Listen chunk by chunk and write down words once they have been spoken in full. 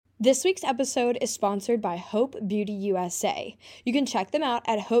This week's episode is sponsored by Hope Beauty USA. You can check them out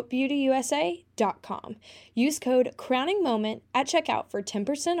at hopebeautyusa.com. Use code CrowningMoment at checkout for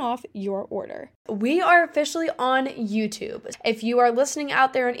 10% off your order. We are officially on YouTube. If you are listening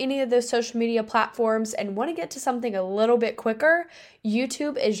out there on any of those social media platforms and want to get to something a little bit quicker,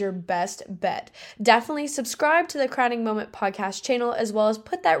 YouTube is your best bet. Definitely subscribe to the Crowning Moment podcast channel as well as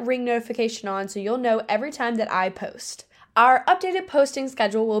put that ring notification on so you'll know every time that I post. Our updated posting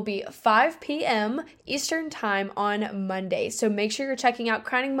schedule will be 5 p.m. Eastern Time on Monday, so make sure you're checking out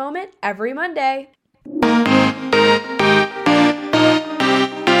Crowning Moment every Monday.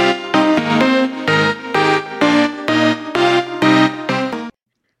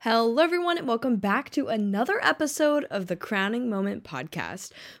 Hello everyone and welcome back to another episode of the Crowning Moment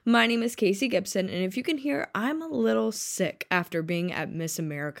podcast. My name is Casey Gibson, and if you can hear, I'm a little sick after being at Miss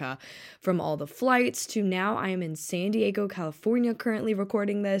America. From all the flights to now I am in San Diego, California currently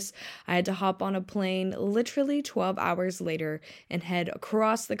recording this. I had to hop on a plane literally 12 hours later and head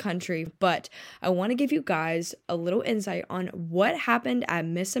across the country, but I want to give you guys a little insight on what happened at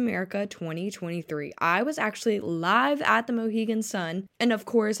Miss America 2023. I was actually live at the Mohegan Sun, and of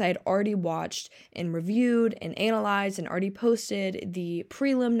course I had already watched and reviewed and analyzed and already posted the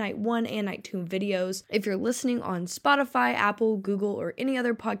prelim night 1 and night 2 videos. If you're listening on Spotify, Apple, Google, or any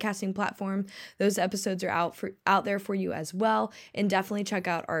other podcasting platform, those episodes are out there for you as well. And definitely check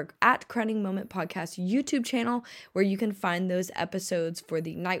out our at Crowning Moment podcast YouTube channel where you can find those episodes for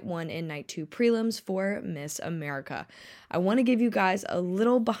the night 1 and night 2 prelims for Miss America. I want to give you guys a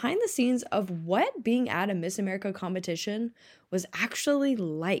little behind the scenes of what being at a Miss America competition was actually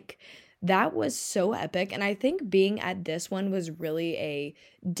like. That was so epic, and I think being at this one was really a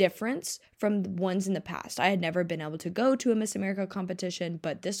difference from the ones in the past. I had never been able to go to a Miss America competition,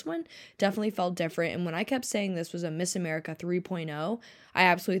 but this one definitely felt different, and when I kept saying this was a Miss America 3.0, I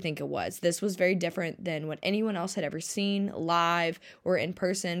absolutely think it was. This was very different than what anyone else had ever seen live or in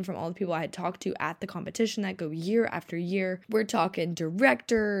person from all the people I had talked to at the competition that go year after year. We're talking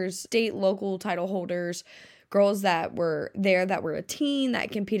directors, state, local title holders, girls that were there that were a teen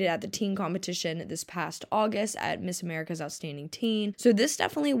that competed at the teen competition this past August at Miss America's Outstanding Teen. So this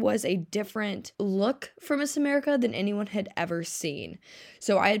definitely was a different look for Miss America than anyone had ever seen.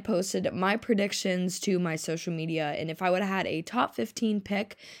 So I had posted my predictions to my social media, and if I would have had a top 15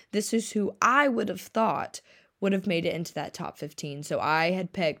 pick, this is who I would have thought would have made it into that top 15. So I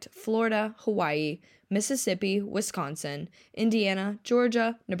had picked Florida, Hawaii, Mississippi, Wisconsin, Indiana,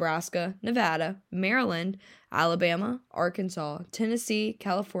 Georgia, Nebraska, Nevada, Maryland, Alabama, Arkansas, Tennessee,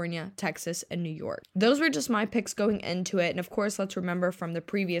 California, Texas, and New York. Those were just my picks going into it. And of course, let's remember from the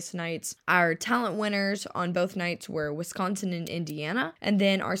previous nights, our talent winners on both nights were Wisconsin and Indiana. And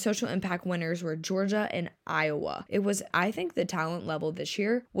then our social impact winners were Georgia and Iowa. I think the talent level this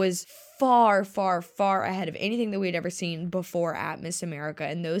year was far, far, far ahead of anything that we had ever seen before at Miss America.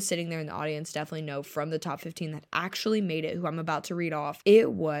 And those sitting there in the audience definitely know from the top 15 that actually made it, who I'm about to read off. It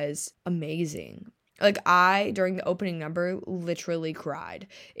was amazing. During the opening number, literally cried.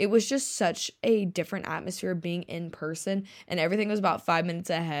 It was just such a different atmosphere being in person, and everything was about 5 minutes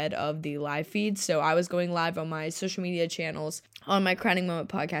ahead of the live feed. So I was going live on my social media channels, on my Crowning Moment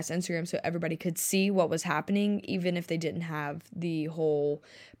podcast Instagram, so everybody could see what was happening, even if they didn't have the whole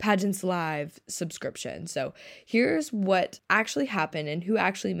Pageants Live subscription. So here's what actually happened and who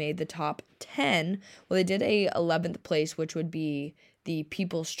actually made the top 10. Well, they did a 11th place, which would be the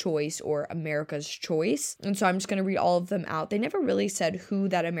People's Choice or America's Choice. And so I'm just going to read all of them out. They never really said who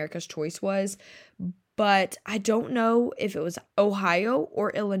that America's Choice was, but I don't know if it was Ohio or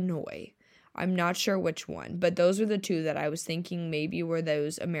Illinois. I'm not sure which one, but those were the two that I was thinking maybe were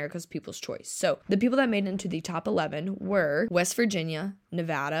those America's People's Choice. So the people that made it into the top 11 were West Virginia,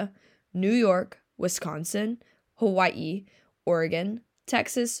 Nevada, New York, Wisconsin, Hawaii, Oregon,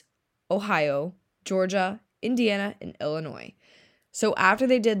 Texas, Ohio, Georgia, Indiana, and Illinois. So after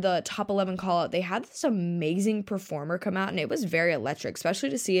they did the top 11 call out, they had this amazing performer come out, and it was very electric, especially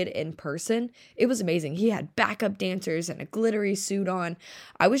to see it in person. It was amazing. He had backup dancers and a glittery suit on.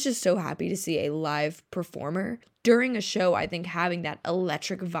 I was just so happy to see a live performer. During a show, I think having that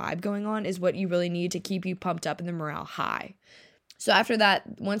electric vibe going on is what you really need to keep you pumped up and the morale high. So after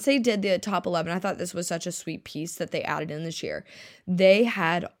that, once they did the top 11, I thought this was such a sweet piece that they added in this year. They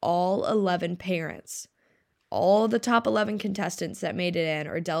had all 11 parents. All the top 11 contestants that made it in,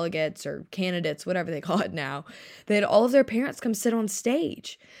 or delegates or candidates, whatever they call it now, they had all of their parents come sit on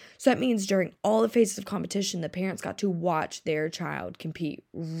stage. So that means during all the phases of competition, the parents got to watch their child compete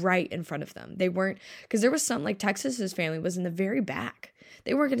right in front of them. They weren't, because there was some, like Texas's family was in the very back.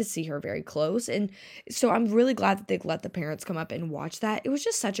 they weren't going to see her very close. And so I'm really glad that they let the parents come up and watch that. It was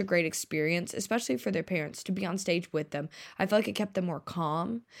just such a great experience, especially for their parents to be on stage with them. I feel like it kept them more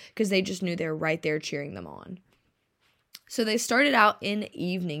calm because they just knew they were right there cheering them on. So they started out in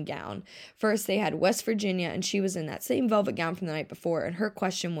evening gown. First, they had West Virginia, and she was in that same velvet gown from the night before. And her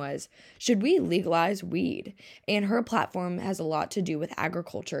question was, should we legalize weed? And her platform has a lot to do with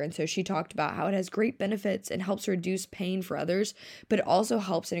agriculture. And so she talked about how it has great benefits and helps reduce pain for others, but it also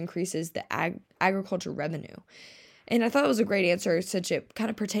helps and increases the agriculture revenue. And I thought it was a great answer since it kind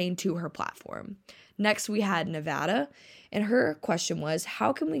of pertained to her platform. Next, we had Nevada. And her question was,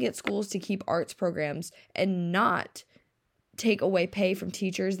 how can we get schools to keep arts programs and not take away pay from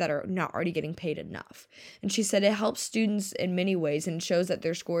teachers that are not already getting paid enough? And she said it helps students in many ways and shows that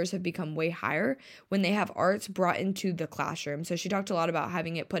their scores have become way higher when they have arts brought into the classroom. So she talked a lot about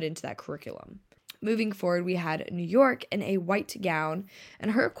having it put into that curriculum. Moving forward, we had New York in a white gown,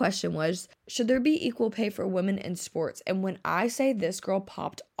 and her question was, should there be equal pay for women in sports? And when I say this girl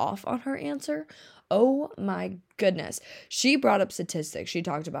popped off on her answer, oh my goodness. She brought up statistics. She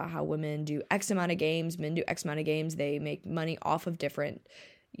talked about how women do X amount of games, men do X amount of games. They make money off of different,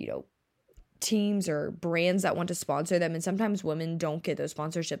 teams or brands that want to sponsor them. And sometimes women don't get those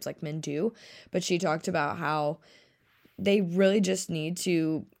sponsorships like men do. But she talked about how they really just need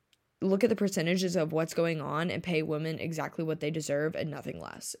to look at the percentages of what's going on and pay women exactly what they deserve and nothing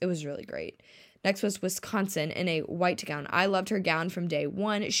less. It was really great. Next was Wisconsin in a white gown. I loved her gown from day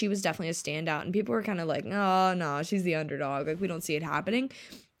one. She was definitely a standout, and people were kind of like, no, she's the underdog. Like, we don't see it happening.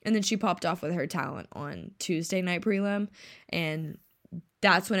 And then she popped off with her talent on Tuesday night prelim, and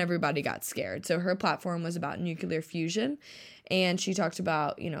that's when everybody got scared. So her platform was about nuclear fusion, and she talked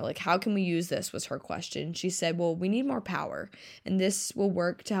about, how can we use this was her question. She said, well, we need more power, and this will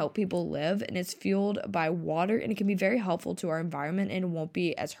work to help people live, and it's fueled by water, and it can be very helpful to our environment, and it won't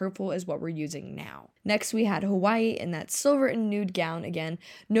be as hurtful as what we're using now. Next, we had Hawaii in that silver and nude gown again.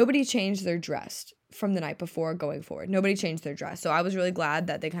 Nobody changed their dress from the night before going forward. Nobody changed their dress. So I was really glad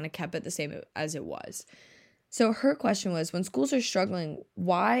that they kind of kept it the same as it was. So her question was, when schools are struggling,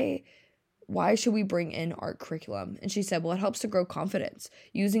 why should we bring in art curriculum? And she said, well, it helps to grow confidence.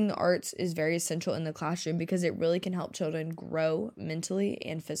 Using the arts is very essential in the classroom because it really can help children grow mentally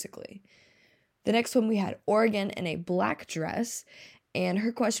and physically. The next one, we had Oregon in a black dress. And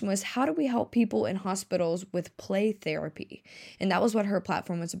her question was, how do we help people in hospitals with play therapy? And that was what her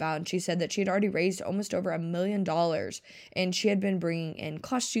platform was about. And she said that she had already raised almost over $1 million. And she had been bringing in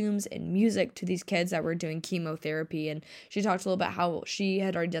costumes and music to these kids that were doing chemotherapy. And she talked a little about how she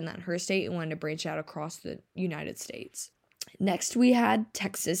had already done that in her state and wanted to branch out across the United States. Next, we had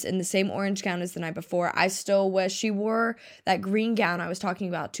Texas in the same orange gown as the night before. I still wish she wore that green gown I was talking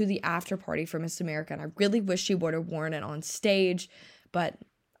about to the after party for Miss America. And I really wish she would have worn it on stage. But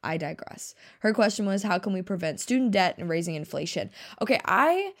I digress. Her question was, how can we prevent student debt and raising inflation? Okay,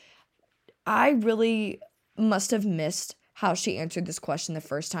 I really must have missed how she answered this question the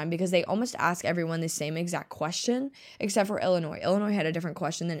first time because they almost ask everyone the same exact question except for Illinois. Illinois had a different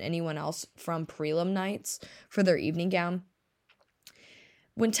question than anyone else from prelim nights for their evening gown.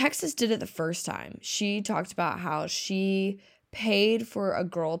 When Texas did it the first time, she talked about how she paid for a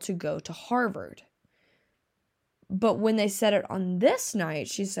girl to go to Harvard. But when they said it on this night,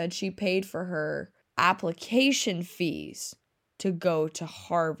 she said she paid for her application fees to go to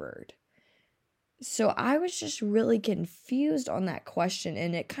Harvard. So I was just really confused on that question,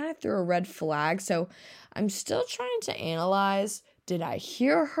 and it kind of threw a red flag. So I'm still trying to analyze, did I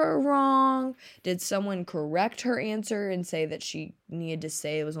hear her wrong? Did someone correct her answer and say that she needed to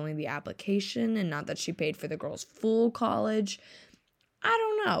say it was only the application and not that she paid for the girl's full college? I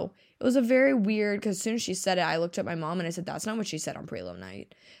don't know. It was a very weird, because as soon as she said it, I looked at my mom and I said, that's not what she said on prelim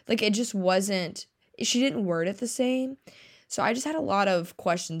night. Like, it just wasn't, she didn't word it the same. So I just had a lot of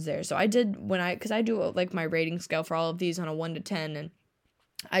questions there. So I did, because I do like my rating scale for all of these on a 1 to 10, and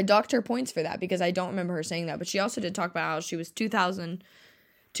I docked her points for that because I don't remember her saying that. But she also did talk about how she was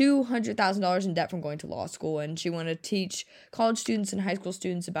 $200,000 in debt from going to law school, and she wanted to teach college students and high school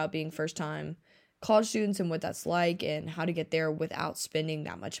students about being first-time college students and what that's like and how to get there without spending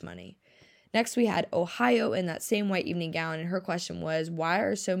that much money. Next, we had Ohio in that same white evening gown, and her question was, why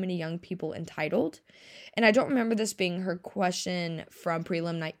are so many young people entitled? And I don't remember this being her question from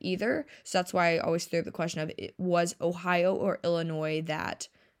prelim night either, so that's why I always throw the question of, was Ohio or Illinois that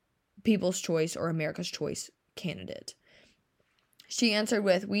People's Choice or America's Choice candidate? She answered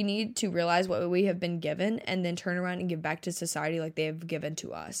with, we need to realize what we have been given and then turn around and give back to society like they have given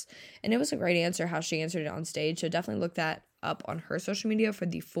to us. And it was a great answer how she answered it on stage. So definitely look that up on her social media for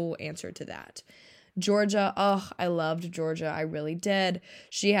the full answer to that. Georgia, oh, I loved Georgia. I really did.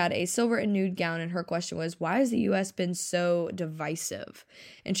 She had a silver and nude gown, and her question was, why has the U.S. been so divisive?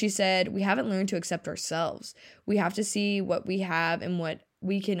 And she said, we haven't learned to accept ourselves. We have to see what we have and what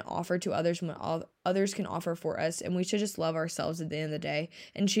we can offer to others and what all others can offer for us, and we should just love ourselves at the end of the day.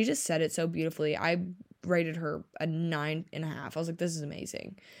 And she just said it so beautifully. I rated her a 9.5. I was like, this is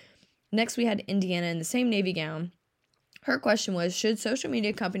amazing. Next, we had Indiana in the same navy gown. Her question was, should social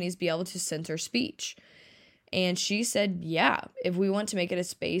media companies be able to censor speech? And she said, yeah, if we want to make it a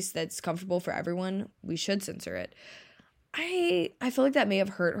space that's comfortable for everyone, we should censor it. I feel like that may have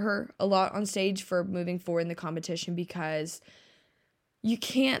hurt her a lot on stage for moving forward in the competition, because you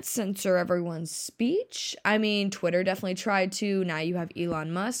can't censor everyone's speech. I mean, Twitter definitely tried to. Now you have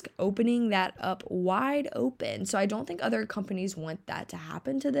Elon Musk opening that up wide open. So I don't think other companies want that to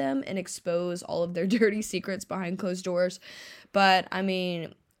happen to them and expose all of their dirty secrets behind closed doors. But I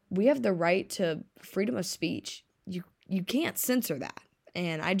mean, we have the right to freedom of speech. You can't censor that.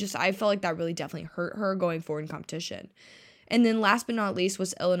 And I felt like that really definitely hurt her going forward in competition. And then last but not least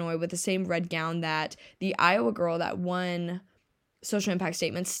was Illinois, with the same red gown that the Iowa girl that won social impact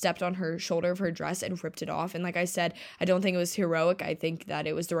statements stepped on her shoulder of her dress and ripped it off. And like I said, I don't think it was heroic. I think that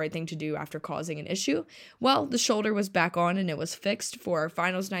it was the right thing to do after causing an issue. Well, the shoulder was back on and it was fixed for our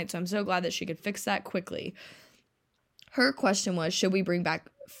finals night, so I'm so glad that she could fix that quickly. Her question was, should we bring back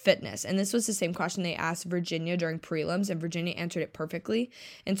fitness? And this was the same question they asked Virginia during prelims, and Virginia answered it perfectly,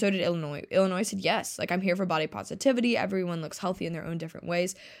 and so did Illinois. Illinois said, yes, like, I'm here for body positivity. Everyone looks healthy in their own different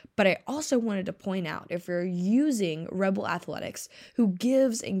ways. But I also wanted to point out, if you're using Rebel Athletics, who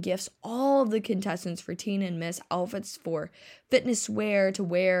gives and gifts all of the contestants for teen and miss outfits for fitness wear to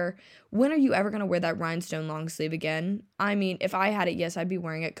wear, when are you ever going to wear that rhinestone long sleeve again? I mean, if I had it, yes, I'd be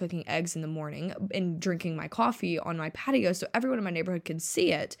wearing it, cooking eggs in the morning and drinking my coffee on my patio so everyone in my neighborhood can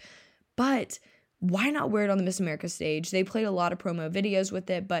see it. But why not wear it on the Miss America stage? They played a lot of promo videos with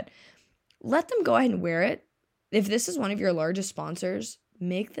it, but let them go ahead and wear it. If this is one of your largest sponsors,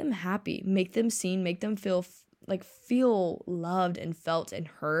 make them happy, make them seen, make them feel loved and felt and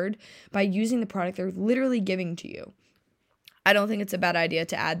heard by using the product they're literally giving to you. I don't think it's a bad idea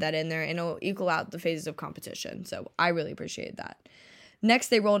to add that in there, and it'll equal out the phases of competition. So I really appreciate that. Next,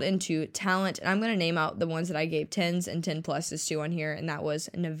 they rolled into talent, and I'm going to name out the ones that I gave 10s and 10 pluses to on here, and that was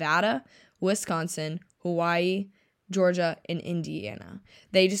Nevada, Wisconsin, Hawaii, Georgia, and Indiana.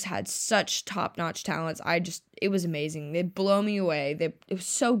 They just had such top-notch talents. It was amazing. They blow me away. It was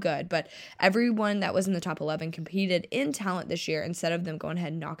so good, but everyone that was in the top 11 competed in talent this year instead of them going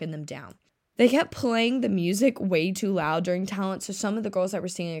ahead and knocking them down. They kept playing the music way too loud during talent, so some of the girls that were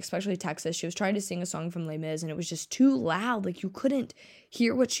singing, especially Texas, she was trying to sing a song from Les Mis, and it was just too loud. Like, you couldn't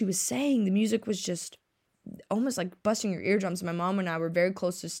hear what she was saying. The music was just almost like busting your eardrums. My mom and I were very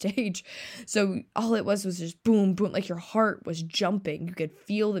close to stage, so all it was just boom, boom, like your heart was jumping. You could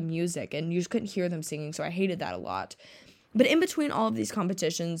feel the music, and you just couldn't hear them singing, so I hated that a lot. But in between all of these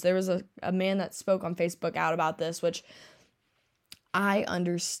competitions, there was a man that spoke on Facebook out about this, which I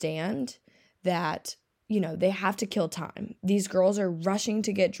understand that, they have to kill time. These girls are rushing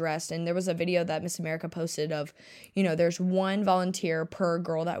to get dressed, and there was a video that Miss America posted of, there's one volunteer per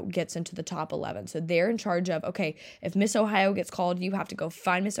girl that gets into the top 11. So they're in charge of, okay, if Miss Ohio gets called, you have to go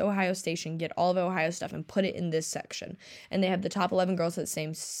find Miss Ohio station, get all of Ohio stuff, and put it in this section. And they have the top 11 girls at the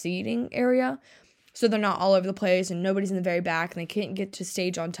same seating area, so they're not all over the place, and nobody's in the very back, and they can't get to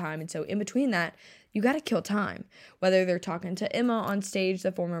stage on time. And so in between that, you got to kill time, whether they're talking to Emma on stage,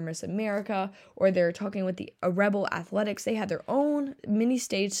 the former Miss America, or they're talking with the Rebel Athletics. They had their own mini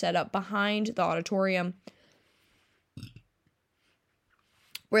stage set up behind the auditorium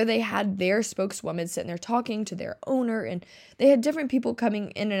where they had their spokeswoman sitting there talking to their owner, and they had different people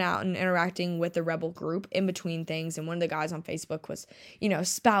coming in and out and interacting with the Rebel group in between things. And one of the guys on Facebook was,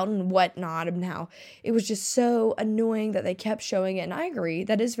 spouting whatnot, and how it was just so annoying that they kept showing it. And I agree,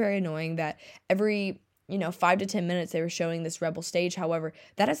 that is very annoying that every, 5 to 10 minutes they were showing this Rebel stage. However,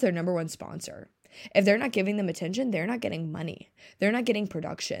 that is their number one sponsor. If they're not giving them attention, they're not getting money. They're not getting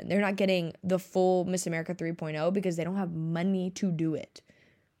production. They're not getting the full Miss America 3.0 because they don't have money to do it.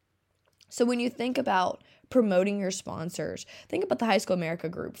 So when you think about promoting your sponsors, think about the High School America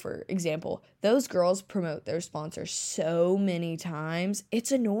group, for example. Those girls promote their sponsors so many times.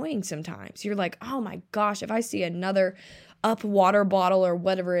 It's annoying sometimes. You're like, oh my gosh, if I see another up water bottle or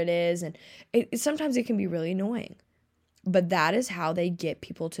whatever it is, and sometimes it can be really annoying. But that is how they get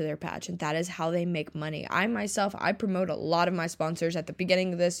people to their pageant. That is how they make money. I promote a lot of my sponsors. At the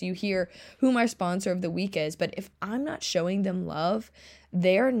beginning of this, you hear who my sponsor of the week is. But if I'm not showing them love,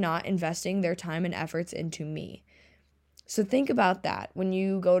 they're not investing their time and efforts into me. So think about that. When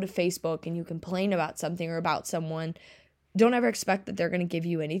you go to Facebook and you complain about something or about someone, don't ever expect that they're going to give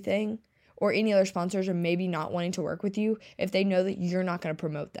you anything, or any other sponsors are maybe not wanting to work with you if they know that you're not going to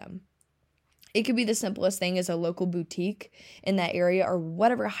promote them. It could be the simplest thing as a local boutique in that area or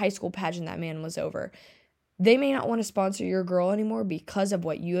whatever high school pageant that man was over. They may not want to sponsor your girl anymore because of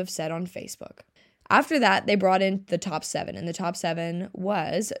what you have said on Facebook. After that, they brought in the top 7, and the top 7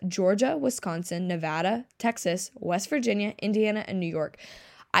 was Georgia, Wisconsin, Nevada, Texas, West Virginia, Indiana, and New York.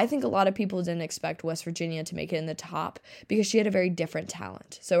 I think a lot of people didn't expect West Virginia to make it in the top because she had a very different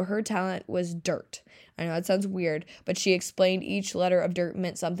talent. So her talent was dirt. I know that sounds weird, but she explained each letter of dirt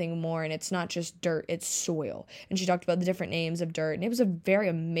meant something more, and it's not just dirt, it's soil. And she talked about the different names of dirt, and it was a very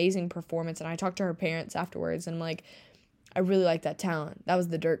amazing performance. And I talked to her parents afterwards, and I'm like, I really like that talent. That was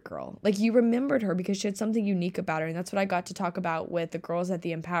the dirt girl. Like, you remembered her because she had something unique about her, and that's what I got to talk about with the girls at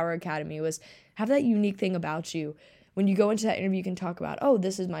the Empower Academy, was have that unique thing about you. When you go into that interview, you can talk about, oh,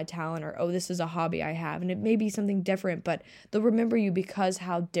 this is my talent, or, oh, this is a hobby I have. And it may be something different, but they'll remember you because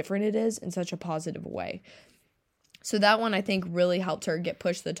how different it is in such a positive way. So that one, I think, really helped her get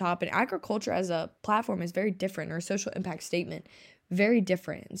pushed to the top. And agriculture as a platform is very different, or a social impact statement, very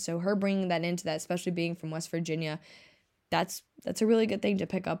different. And so her bringing that into that, especially being from West Virginia, that's a really good thing to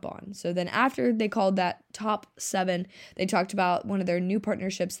pick up on. So then after they called that top 7, they talked about one of their new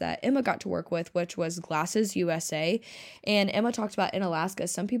partnerships that Emma got to work with, which was Glasses USA. And Emma talked about in Alaska,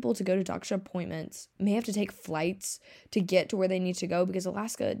 some people to go to doctor appointments may have to take flights to get to where they need to go because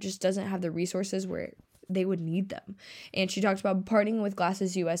Alaska just doesn't have the resources where they would need them. And she talked about partnering with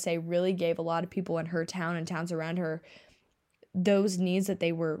Glasses USA really gave a lot of people in her town and towns around her those needs that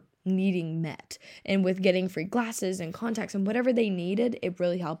they were needing met, and with getting free glasses and contacts and whatever they needed, it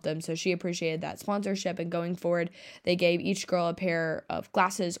really helped them. So she appreciated that sponsorship, and going forward they gave each girl a pair of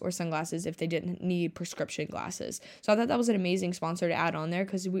glasses or sunglasses if they didn't need prescription glasses. So I thought that was an amazing sponsor to add on there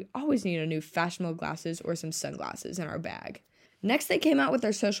because we always need a new fashionable glasses or some sunglasses in our bag. Next, they came out with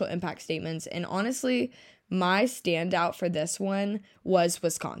their social impact statements, and honestly, my standout for this one was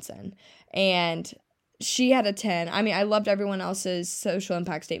Wisconsin. And she had a 10. I mean, I loved everyone else's social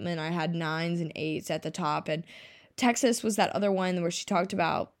impact statement. I had 9s and 8s at the top. And Texas was that other one where she talked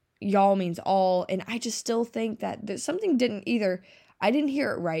about y'all means all. And I just still think that something I didn't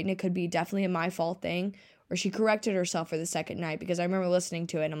hear it right. And it could be definitely a my fault thing. Or she corrected herself for the second night because I remember listening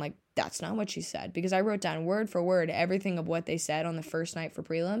to it and I'm like, that's not what she said. Because I wrote down word for word everything of what they said on the first night for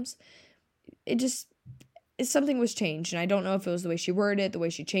prelims. Something was changed. And I don't know if it was the way she worded it, the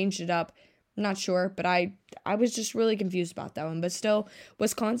way she changed it up. I'm not sure, but I was just really confused about that one. But still,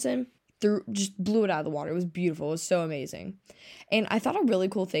 Wisconsin just blew it out of the water. It was beautiful. It was so amazing. And I thought a really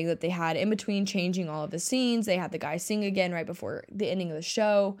cool thing that they had in between changing all of the scenes, they had the guy sing again right before the ending of the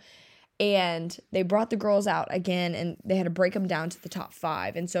show. And they brought the girls out again, and they had to break them down to the top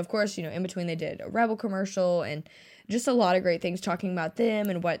 5. And so, of course, in between they did a Rebel commercial and just a lot of great things talking about them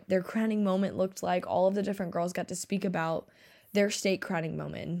and what their crowning moment looked like. All of the different girls got to speak about their state crowning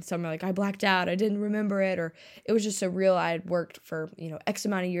moment. And some are like, I blacked out, I didn't remember it, or it was just so real. I had worked for, X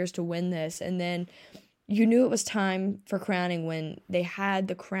amount of years to win this. And then you knew it was time for crowning when they had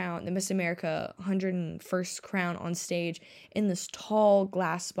the crown, the Miss America 101st crown on stage in this tall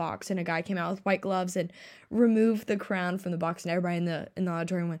glass box. And a guy came out with white gloves and removed the crown from the box. And everybody in the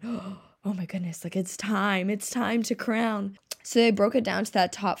auditorium went, oh my goodness, like it's time to crown. So they broke it down to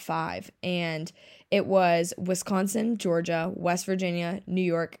that top 5, and it was Wisconsin, Georgia, West Virginia, New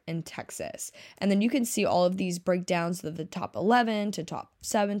York, and Texas. And then you can see all of these breakdowns of the top 11 to top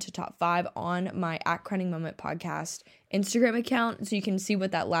 7 to top 5 on my At Crowning Moment podcast Instagram account. So you can see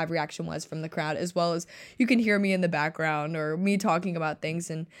what that live reaction was from the crowd, as well as you can hear me in the background or me talking about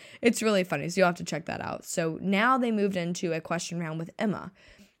things. And it's really funny. So you'll have to check that out. So now they moved into a question round with Emma,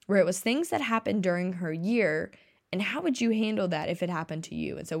 where it was things that happened during her year and how would you handle that if it happened to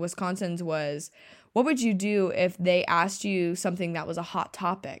you? And so Wisconsin's was, what would you do if they asked you something that was a hot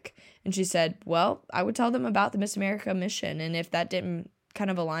topic? And she said, well, I would tell them about the Miss America mission. And if that didn't kind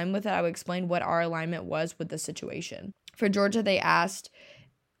of align with it, I would explain what our alignment was with the situation. For Georgia, they asked,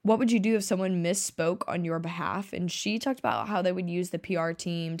 what would you do if someone misspoke on your behalf? And she talked about how they would use the PR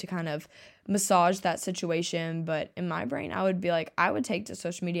team to kind of massage that situation. But in my brain, I would be like, I would take to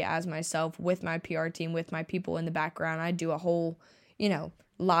social media as myself with my PR team, with my people in the background. I'd do a whole,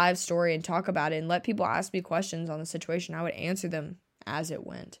 live story and talk about it and let people ask me questions on the situation. I would answer them as it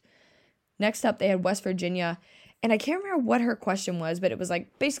went. Next up, they had West Virginia. And I can't remember what her question was, but it was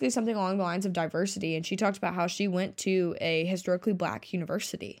like basically something along the lines of diversity. And she talked about how she went to a historically Black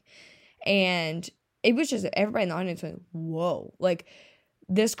university. And it was just everybody in the audience went, whoa. Like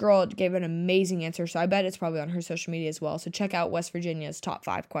this girl gave an amazing answer, so I bet it's probably on her social media as well. So check out West Virginia's top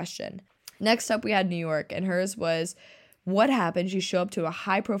 5 question. Next up, we had New York, and hers was, what happens? You show up to a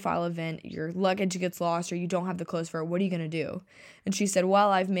high-profile event, your luggage gets lost, or you don't have the clothes for it. What are you going to do? And she said, well,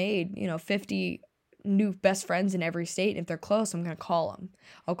 I've made, 50 new best friends in every state. If they're close, I'm going to call them.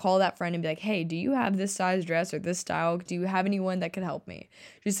 I'll call that friend and be like, hey, do you have this size dress or this style? Do you have anyone that could help me?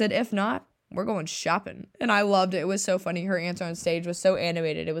 She said, if not, we're going shopping. And I loved it. It was so funny. Her answer on stage was so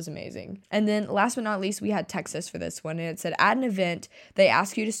animated. It was amazing. And then last but not least, we had Texas for this one. And it said, at an event, they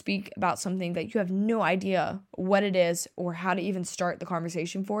ask you to speak about something that you have no idea what it is or how to even start the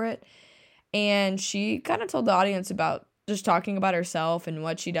conversation for it. And she kind of told the audience about just talking about herself and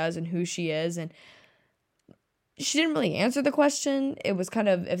what she does and who she is. And she didn't really answer the question. It was kind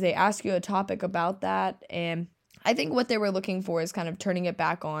of, if they ask you a topic about that, and I think what they were looking for is kind of turning it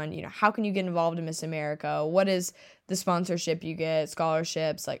back on, how can you get involved in Miss America? What is the sponsorship you get,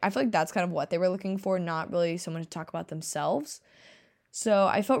 scholarships? Like, I feel like that's kind of what they were looking for, not really someone to talk about themselves. So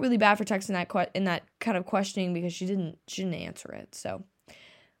I felt really bad for Tex in that kind of questioning because she didn't answer it. So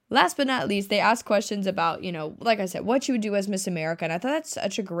last but not least, they asked questions about, like I said, what you would do as Miss America. And I thought that's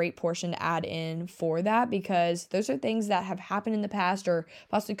such a great portion to add in for that, because those are things that have happened in the past or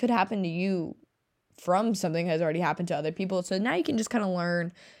possibly could happen to you from something that has already happened to other people. So now you can just kind of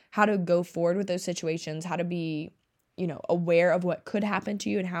learn how to go forward with those situations, how to be, aware of what could happen to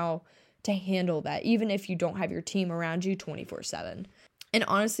you and how to handle that, even if you don't have your team around you 24/7. And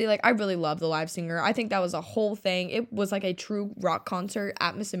honestly, I really love the live singer. I think that was a whole thing. It was like a true rock concert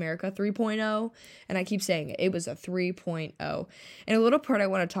at Miss America 3.0. And I keep saying it was a 3.0. And a little part I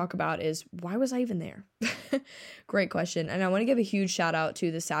want to talk about is, why was I even there? Great question. And I want to give a huge shout out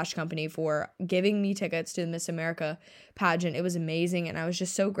to the Sash Company for giving me tickets to the Miss America pageant. It was amazing. And I was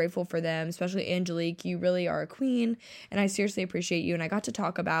just so grateful for them, especially Angelique. You really are a queen. And I seriously appreciate you. And I got to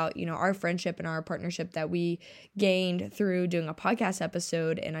talk about, our friendship and our partnership that we gained through doing a podcast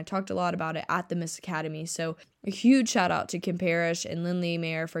episode. And I talked a lot about it at the Miss Academy. So a huge shout out to Kim Parrish and Lindley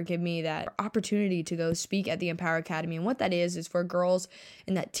Mayer for giving me that opportunity to go speak at the Empower Academy. And what that is for girls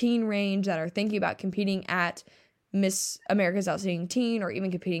in that teen range that are thinking about competing at Miss America's Outstanding Teen, or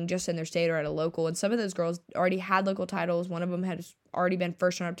even competing just in their state or at a local. And some of those girls already had local titles. One of them had already been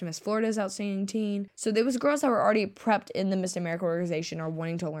first runner-up to Miss Florida's Outstanding Teen. So there was girls that were already prepped in the Miss America organization or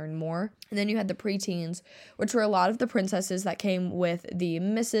wanting to learn more. And then you had the preteens, which were a lot of the princesses that came with the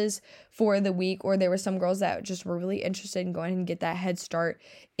misses for the week, or there were some girls that just were really interested in going and get that head start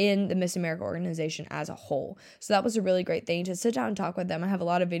in the Miss America organization as a whole. So that was a really great thing to sit down and talk with them. I have a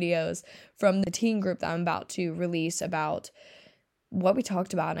lot of videos from the teen group that I'm about to release about what we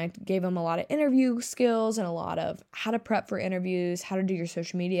talked about, and I gave them a lot of interview skills and a lot of how to prep for interviews, how to do your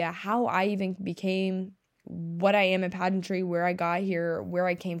social media, how I even became what I am in pageantry, where I got here, where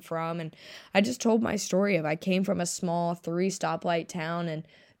I came from. And I just told my story of I came from a small 3-stoplight town, and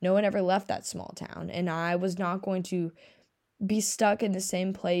no one ever left that small town, and I was not going to be stuck in the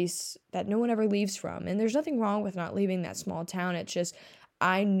same place that no one ever leaves from. And there's nothing wrong with not leaving that small town. It's just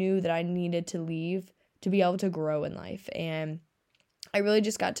I knew that I needed to leave to be able to grow in life. And I really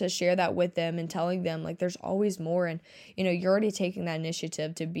just got to share that with them and telling them, there's always more. And, you're already taking that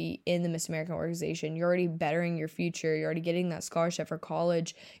initiative to be in the Miss America organization. You're already bettering your future. You're already getting that scholarship for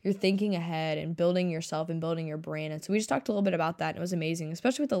college. You're thinking ahead and building yourself and building your brand. And so we just talked a little bit about that. And it was amazing,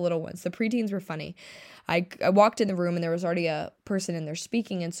 especially with the little ones. The preteens were funny. I walked in the room and there was already a person in there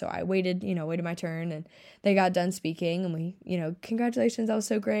speaking. And so I waited my turn, and they got done speaking, and we, congratulations. That was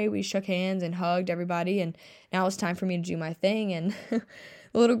so great. We shook hands and hugged everybody. And now it's time for me to do my thing. And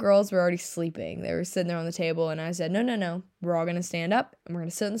the little girls were already sleeping. They were sitting there on the table, and I said, no, we're all going to stand up, and we're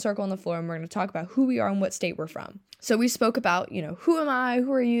going to sit in a circle on the floor, and we're going to talk about who we are and what state we're from. So we spoke about, who am I,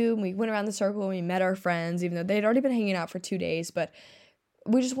 who are you, and we went around the circle, and we met our friends, even though they'd already been hanging out for 2 days, but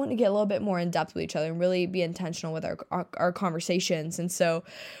we just wanted to get a little bit more in depth with each other and really be intentional with our conversations. And so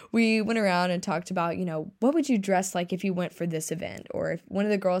we went around and talked about, what would you dress like if you went for this event, or if one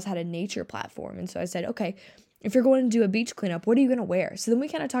of the girls had a nature platform. And so I said, okay, if you're going to do a beach cleanup, what are you going to wear? So then we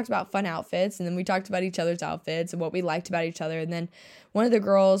kind of talked about fun outfits, and then we talked about each other's outfits and what we liked about each other. And then one of the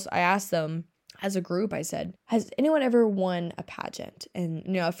girls, I asked them as a group, I said, has anyone ever won a pageant?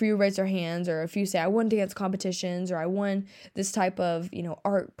 And, a few raise their hands, or a few say, I won dance competitions, or I won this type of,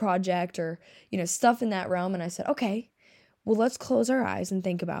 art project, or, stuff in that realm. And I said, okay, well, let's close our eyes and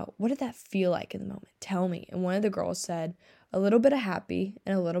think about, what did that feel like in the moment? Tell me. And one of the girls said, a little bit of happy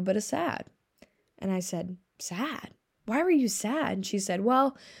and a little bit of sad. And I said, sad? Why were you sad? And she said,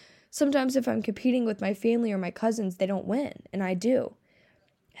 well, sometimes if I'm competing with my family or my cousins, they don't win, and I do.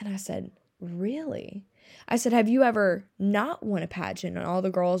 And I said, really? I said, have you ever not won a pageant? And all the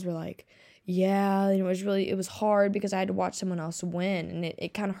girls were like, yeah, and it was hard because I had to watch someone else win, and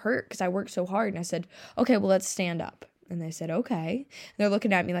it kind of hurt because I worked so hard. And I said, okay, well, let's stand up. And they said, okay. And they're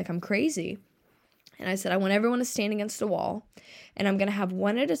looking at me like I'm crazy. And I said, I want everyone to stand against a wall, and I'm going to have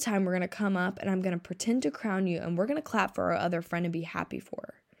one at a time. We're going to come up, and I'm going to pretend to crown you, and we're going to clap for our other friend and be happy for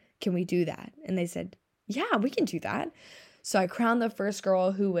her. Can we do that? And they said, yeah, we can do that. So I crowned the first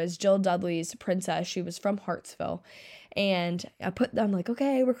girl, who was Jill Dudley's princess. She was from Hartsville. And I'm like,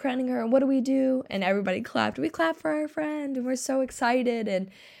 okay, we're crowning her. And what do we do? And everybody clapped. We clapped for our friend, and we're so excited. And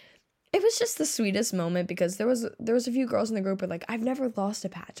it was just the sweetest moment because there was a few girls in the group who were like, I've never lost a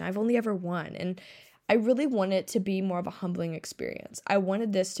pageant. I've only ever won. And I really wanted it to be more of a humbling experience. I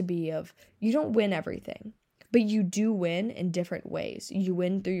wanted this to be of, you don't win everything, but you do win in different ways. You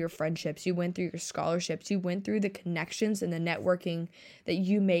win through your friendships. You win through your scholarships. You win through the connections and the networking that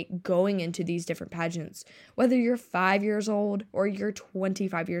you make going into these different pageants. Whether you're 5 years old or you're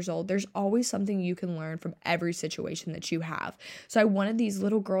 25 years old, there's always something you can learn from every situation that you have. So I wanted these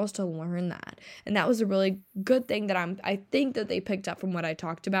little girls to learn that. And that was a really good thing that I think that they picked up from what I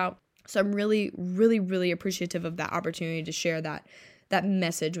talked about. So I'm really, really, really appreciative of that opportunity to share that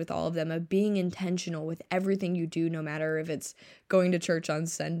message with all of them, of being intentional with everything you do, no matter if it's going to church on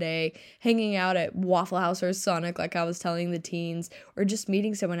Sunday, hanging out at Waffle House or Sonic like I was telling the teens, or just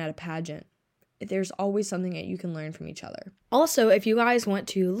meeting someone at a pageant. There's always something that you can learn from each other. Also, if you guys want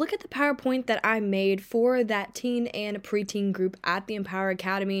to look at the PowerPoint that I made for that teen and preteen group at the Empower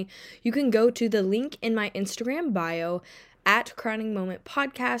Academy, you can go to the link in my Instagram bio at Crowning Moment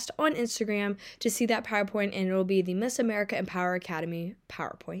Podcast on Instagram to see that PowerPoint, and it'll be the Miss America Empower Academy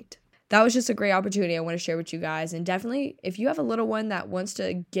PowerPoint. That was just a great opportunity I want to share with you guys. And definitely, if you have a little one that wants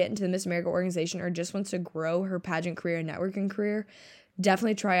to get into the Miss America organization or just wants to grow her pageant career and networking career,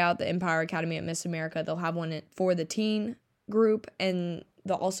 definitely try out the Empower Academy at Miss America. They'll have one for the teen group, and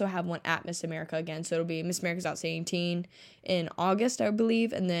they'll also have one at Miss America again. So it'll be Miss America's Outstanding Teen in August, I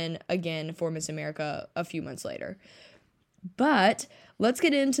believe, and then again for Miss America a few months later. But let's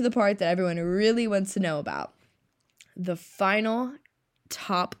get into the part that everyone really wants to know about. The final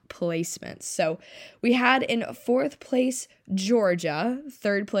top placements. So we had in 4th place, Georgia,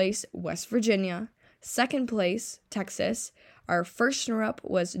 3rd place, West Virginia, 2nd place, Texas. Our first runner-up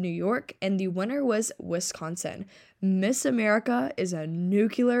was New York, and the winner was Wisconsin. Miss America is a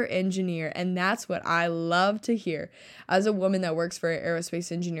nuclear engineer, and that's what I love to hear. As a woman that works for an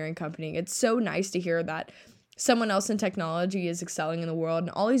aerospace engineering company, it's so nice to hear that someone else in technology is excelling in the world, and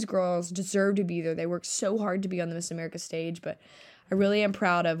all these girls deserve to be there. They work so hard to be on the Miss America stage, but I really am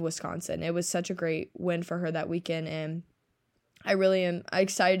proud of Wisconsin. It was such a great win for her that weekend, and I really am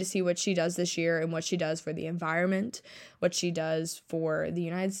excited to see what she does this year and what she does for the environment, what she does for the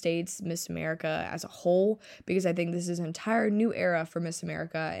United States, Miss America as a whole, because I think this is an entire new era for Miss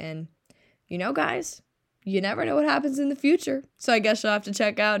America, and guys, you never know what happens in the future. So I guess you'll have to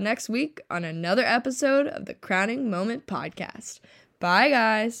check out next week on another episode of the Crowning Moment Podcast. Bye,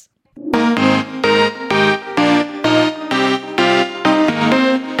 guys.